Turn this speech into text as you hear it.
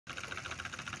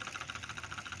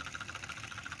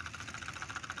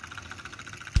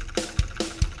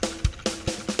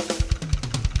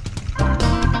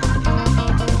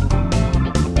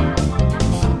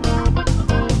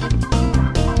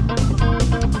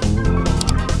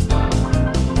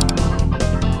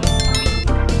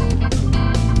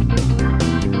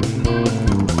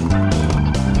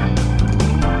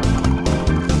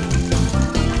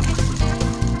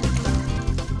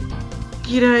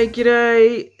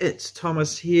G'day, it's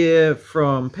Thomas here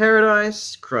from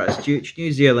Paradise, Christchurch,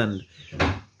 New Zealand.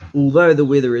 Although the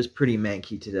weather is pretty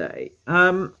manky today.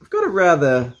 I've got a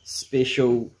rather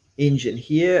special engine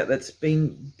here that's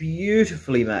been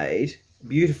beautifully made,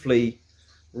 beautifully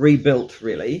rebuilt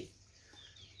really,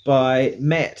 by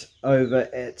Matt over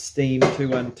at Steam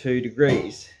 212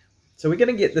 Degrees. So we're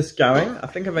going to get this going. I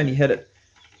think I've only had it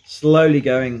slowly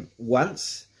going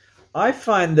once. I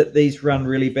find that these run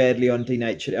really badly on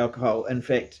denatured alcohol. In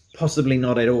fact, possibly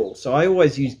not at all. So I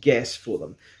always use gas for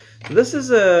them. So this is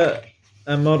a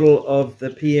model of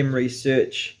the PM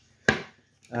Research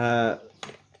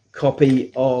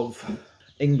copy of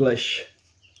English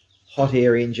hot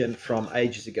air engine from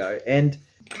ages ago. And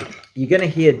you're going to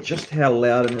hear just how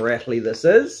loud and rattly this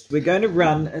is. We're going to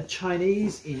run a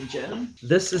Chinese engine.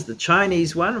 This is the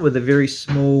Chinese one with a very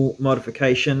small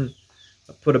modification.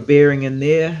 I put a bearing in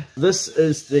there. This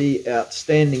is the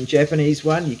outstanding Japanese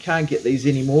one. You can't get these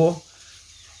anymore.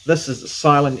 This is the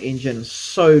silent engine,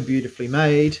 so beautifully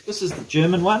made. This is the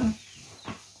German one.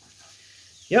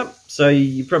 Yep, so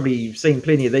you've probably seen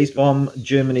plenty of these. Bohm,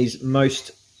 Germany's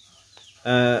most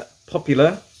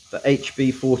popular, the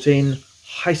HB14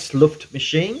 Heißluft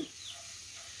machine.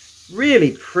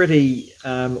 Really pretty,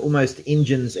 almost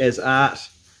engines as art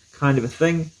kind of a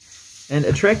thing. And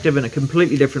attractive in a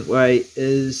completely different way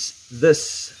is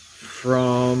this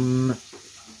from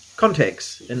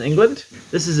Kontax in England.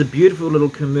 This is a beautiful little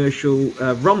commercial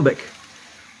Rhombic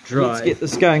drive. Let's get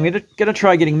this going. We're going to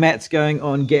try getting Matt's going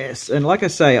on gas. And like I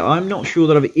say, I'm not sure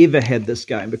that I've ever had this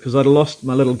going because I'd lost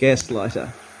my little gas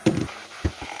lighter.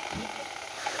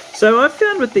 So I've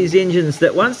found with these engines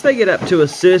that once they get up to a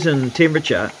certain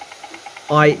temperature,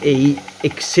 i.e.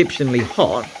 exceptionally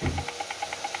hot,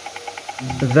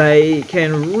 they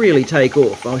can really take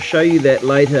off. I'll show you that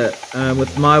later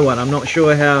with my one. I'm not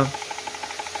sure how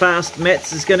fast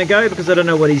Matt's is going to go because I don't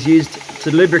know what he's used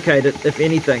to lubricate it, if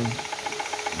anything.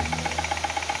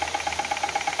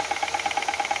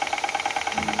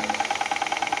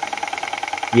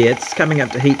 Yeah, it's coming up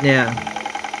to heat now.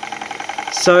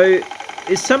 So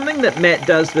there's something that Matt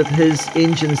does with his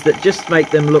engines that just make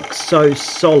them look so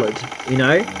solid, you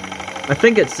know. I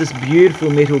think it's this beautiful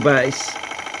metal base.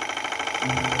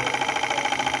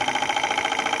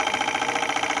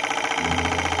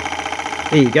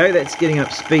 There you go, that's getting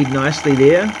up speed nicely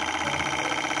there.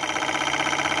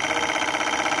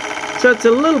 So it's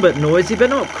a little bit noisy, but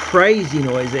not crazy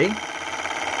noisy.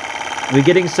 We're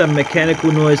getting some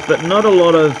mechanical noise, but not a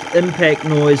lot of impact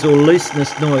noise or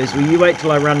looseness noise. Well, you wait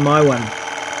till I run my one.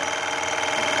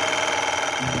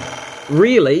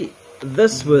 Really,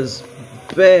 this was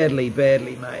badly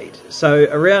made. So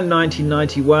around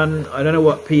 1991, I don't know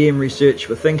what PM Research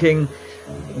were thinking,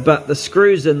 but the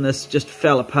screws in this just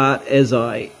fell apart as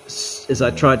I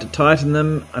tried to tighten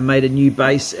them. I made a new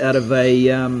base out of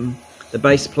the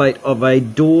base plate of a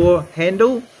door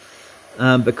handle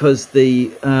because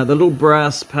the little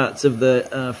brass parts of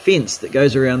the fence that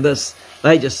goes around this,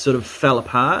 they just sort of fell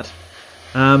apart.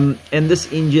 And this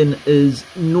engine is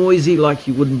noisy like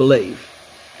you wouldn't believe.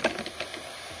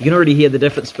 You can already hear the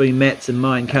difference between Matt's and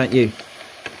mine, can't you?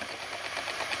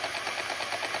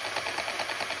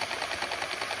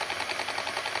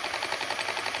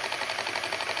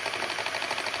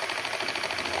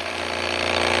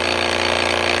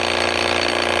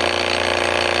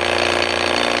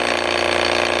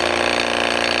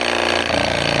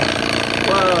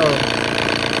 Whoa.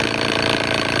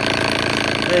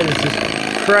 That is just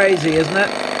crazy, isn't it?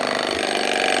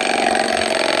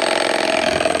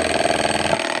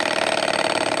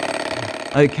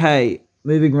 Okay,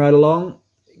 moving right along,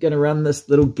 going to run this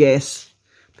little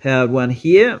gas-powered one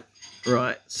here.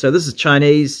 Right, so this is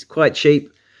Chinese, quite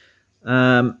cheap.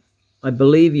 I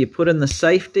believe you put in the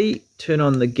safety, turn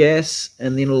on the gas,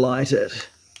 and then light it.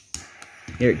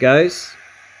 Here it goes.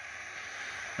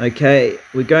 Okay,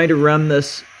 we're going to run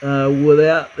this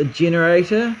without the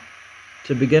generator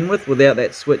to begin with, without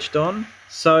that switched on.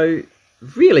 So,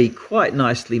 really quite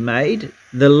nicely made.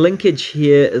 The linkage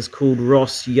here is called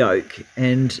Ross yoke,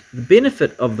 and the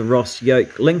benefit of the Ross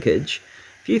yoke linkage,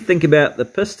 if you think about the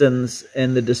pistons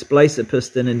and the displacer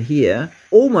piston in here,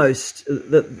 almost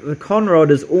the conrod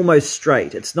is almost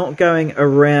straight. It's not going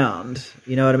around,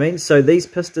 you know what I mean? So these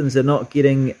pistons are not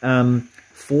getting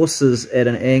forces at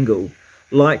an angle.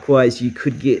 Likewise, you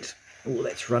could get, oh,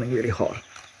 that's running really hot.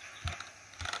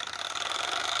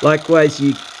 Likewise,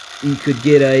 you could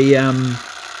get a,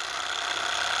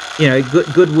 you know,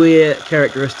 good wear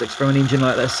characteristics from an engine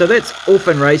like this. So that's off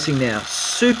and racing now.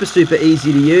 Super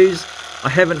easy to use. I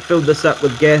haven't filled this up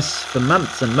with gas for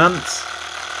months and months.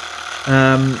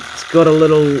 It's got a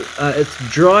little, it's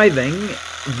driving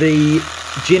the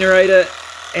generator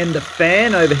and the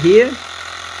fan over here.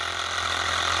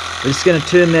 We're just going to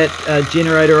turn that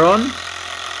generator on.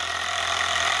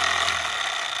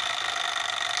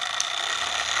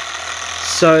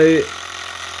 So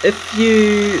if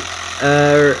you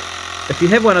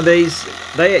have one of these,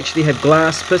 they actually have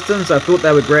glass pistons. I thought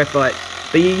they were graphite,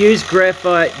 but you use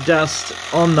graphite dust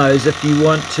on those if you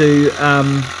want to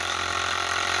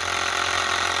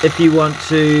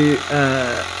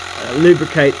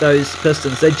lubricate those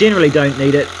pistons. They generally don't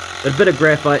need it, but a bit of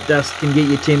graphite dust can get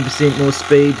you 10% more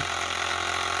speed.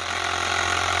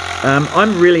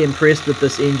 I'm really impressed with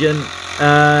this engine.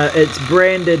 It's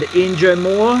branded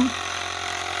Enjomor.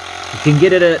 You can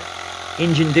get it at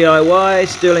Engine DIY,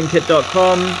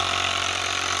 stirlingkit.com,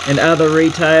 and other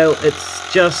retail.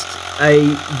 It's just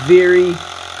a very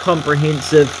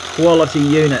comprehensive quality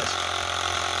unit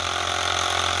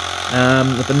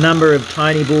with a number of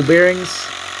tiny ball bearings.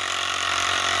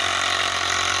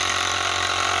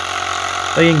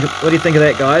 What do you think of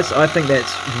that, guys? I think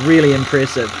that's really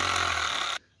impressive.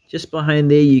 Just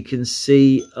behind there you can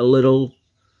see a little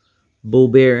ball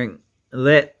bearing.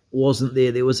 That wasn't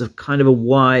there. There was a kind of a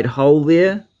wide hole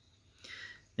there,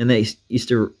 and they used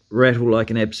to rattle like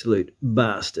an absolute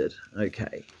bastard.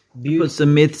 Okay, put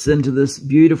some myths into this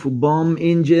beautiful Bohm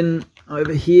engine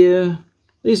over here.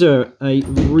 These are a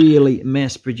really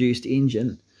mass-produced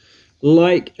engine.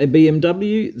 Like a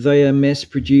BMW, they are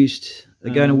mass-produced.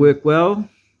 They're going to work well.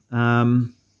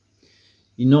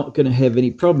 You're not going to have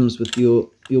any problems with your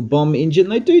Bohm engine.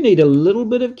 They do need a little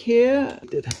bit of care.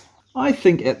 I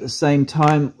think at the same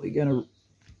time we're going to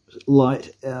light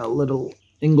our little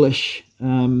English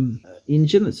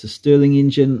engine. It's a Stirling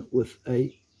engine with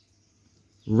a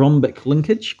rhombic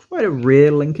linkage, quite a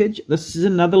rare linkage. This is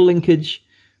another linkage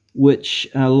which,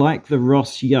 like the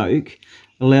Ross yoke,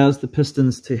 allows the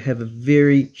pistons to have a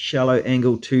very shallow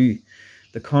angle to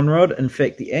the conrod. In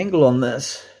fact, the angle on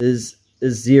this is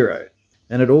 0,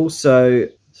 and it also,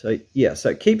 so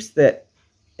it keeps that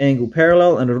angle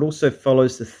parallel, and it also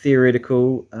follows the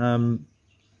theoretical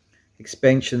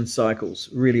expansion cycles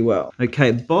really well.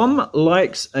 Okay, Bohm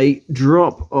likes a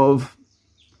drop of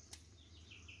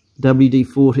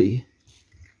WD-40.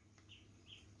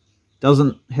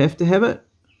 Doesn't have to have it,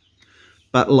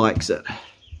 but likes it.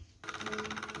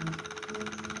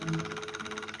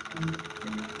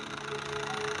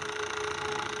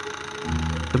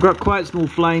 I've got quite small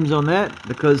flames on that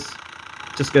because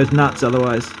it just goes nuts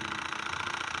otherwise.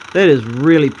 That is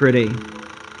really pretty.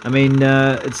 I mean,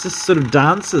 it's just sort of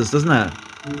dances, doesn't it?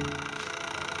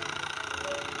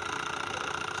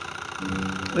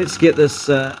 Let's get this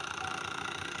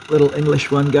little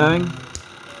English one going.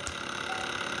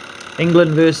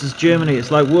 England versus Germany.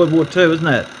 It's like World War II, isn't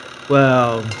it?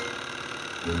 Well,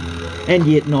 and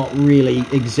yet not really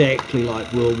exactly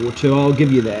like World War II. I'll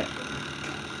give you that.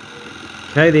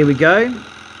 Okay, there we go.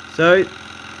 So,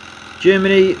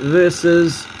 Germany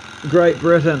versus Great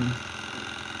Britain.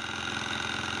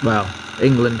 Well,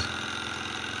 England.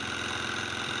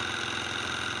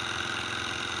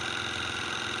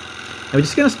 Now we're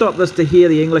just going to stop this to hear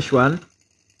the English one.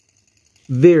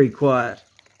 Very quiet.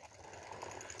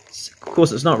 Of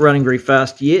course, it's not running very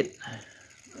fast yet.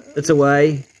 It's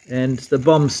away, and the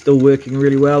Bohm's still working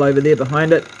really well over there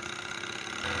behind it.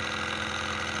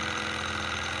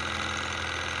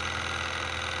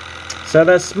 So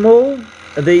they're small,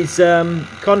 these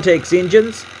Kontax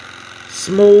engines,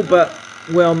 small but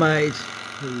well made.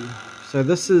 So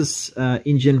this is an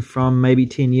engine from maybe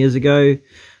 10 years ago.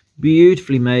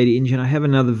 Beautifully made engine. I have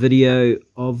another video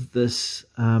of this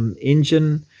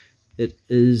engine. It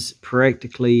is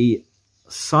practically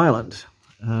silent.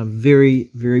 Very,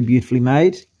 very beautifully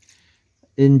made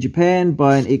in Japan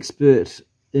by an expert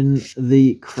in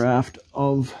the craft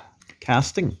of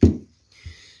casting.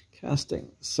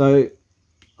 So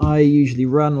I usually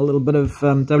run a little bit of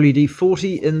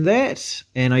WD-40 in that,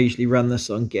 and I usually run this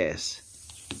on gas.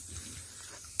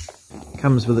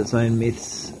 Comes with its own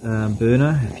meths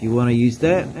burner if you want to use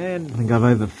that, and I think I've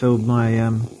overfilled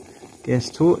my gas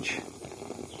torch.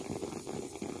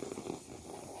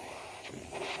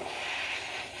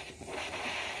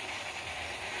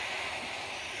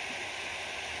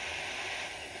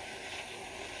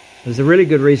 There's a really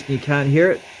good reason you can't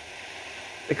hear it,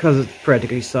 because it's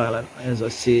practically silent, as I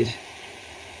said.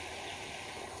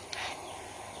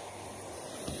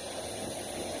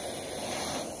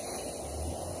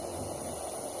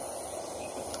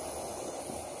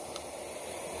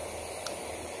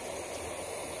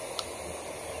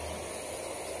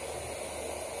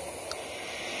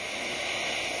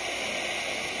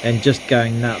 and just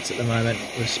going nuts at the moment.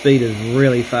 The speed is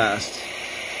really fast.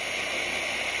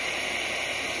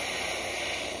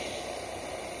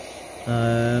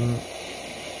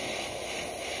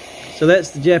 So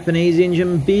that's the Japanese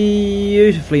engine,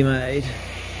 beautifully made.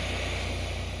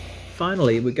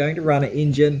 Finally, we're going to run an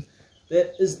engine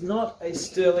that is not a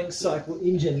Stirling cycle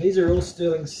engine. These are all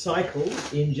Stirling cycle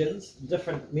engines,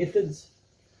 different methods.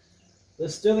 The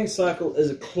Stirling cycle is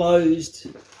a closed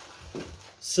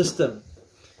system.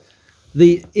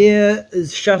 The air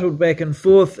is shuttled back and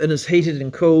forth and is heated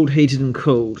and cooled,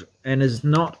 and is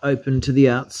not open to the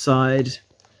outside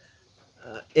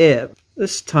air.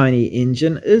 This tiny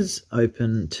engine is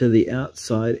open to the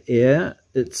outside air.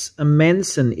 It's a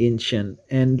Manson engine,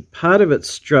 and part of its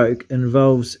stroke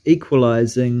involves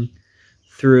equalizing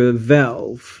through a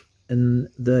valve in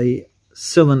the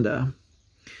cylinder.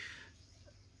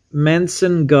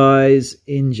 Manson guy's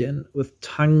engine with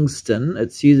tungsten.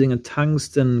 It's using a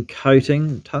tungsten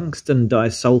coating, tungsten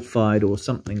disulfide or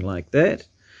something like that.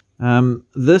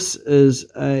 This is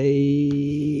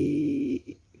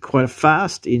quite a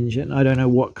fast engine. I don't know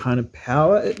what kind of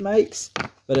power it makes,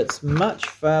 but it's much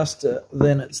faster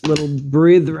than its little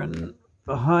brethren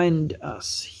behind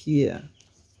us here.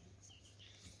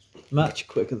 Much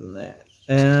quicker than that.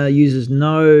 Uses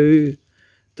no,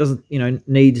 doesn't,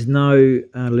 needs no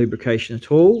lubrication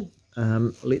at all.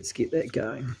 Let's get that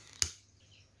going.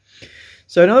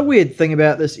 So another weird thing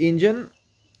about this engine,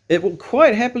 it will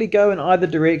quite happily go in either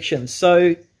direction.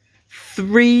 So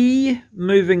 3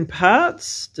 moving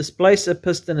parts: displacer,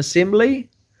 piston assembly,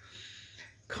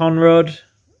 conrod,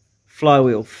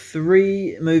 flywheel.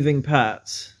 3 moving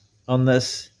parts on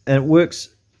this, and it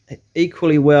works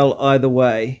equally well either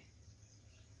way.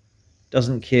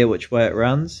 Doesn't care which way it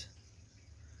runs.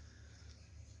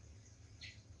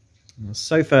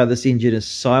 So far this engine is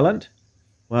silent.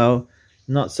 Well,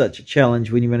 not such a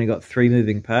challenge when you've only got 3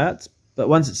 moving parts, but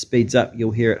once it speeds up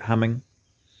you'll hear it humming.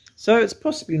 So it's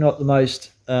possibly not the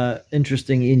most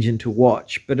interesting engine to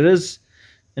watch, but it is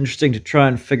interesting to try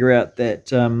and figure out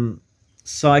that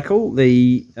cycle,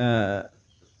 the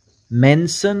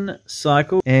Manson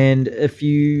cycle. And if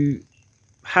you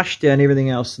hush down everything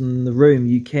else in the room,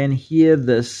 you can hear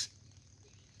this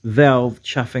valve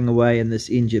chuffing away in this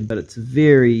engine, but it's a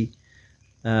very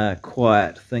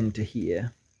quiet thing to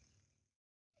hear.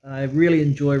 I really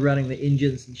enjoy running the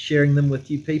engines and sharing them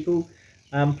with you people.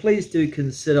 Please do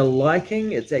consider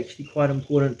liking. It's actually quite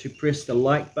important to press the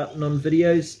like button on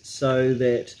videos so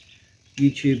that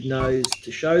YouTube knows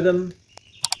to show them.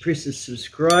 Press the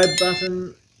subscribe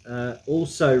button.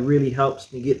 Also really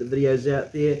helps me get the videos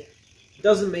out there. It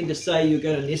doesn't mean to say you're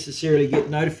going to necessarily get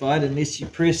notified unless you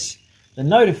press the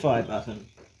notify button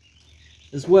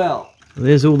as well.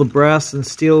 There's all the brass and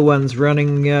steel ones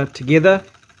running together.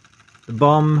 The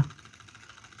Bohm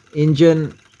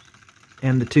engine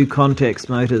and the 2 Kontax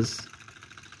motors.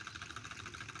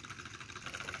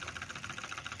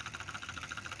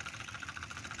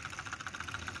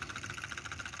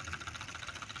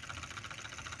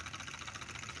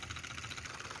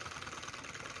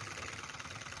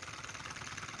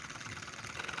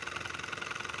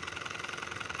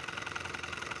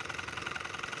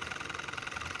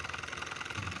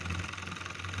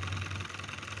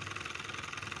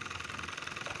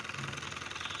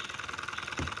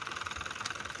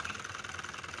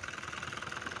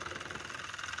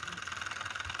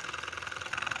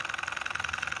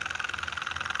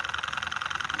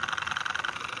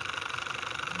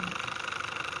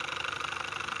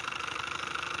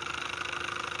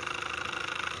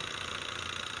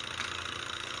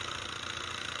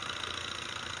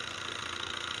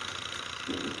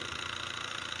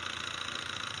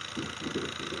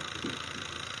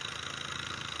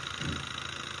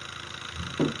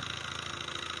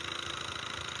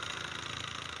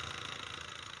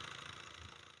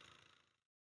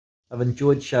 I've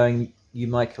enjoyed showing you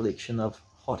my collection of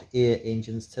hot air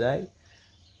engines today.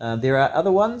 There are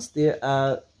other ones. There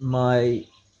are my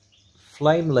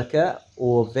flame liquor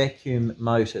or vacuum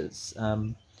motors.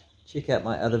 Check out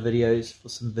my other videos for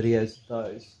some videos of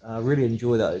those. I really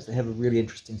enjoy those. They have a really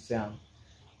interesting sound.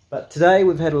 But today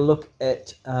we've had a look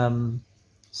at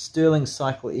Stirling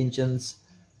cycle engines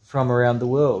from around the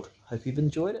world. Hope you've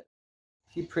enjoyed it.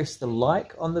 If you press the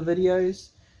like on the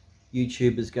videos,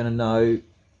 YouTube is going to know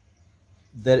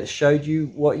that it showed you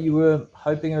what you were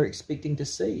hoping or expecting to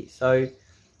see. So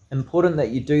important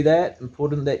that you do that,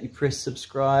 important that you press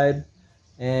subscribe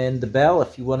and the bell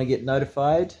if you want to get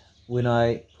notified when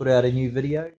I put out a new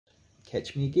video.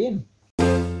 Catch me again.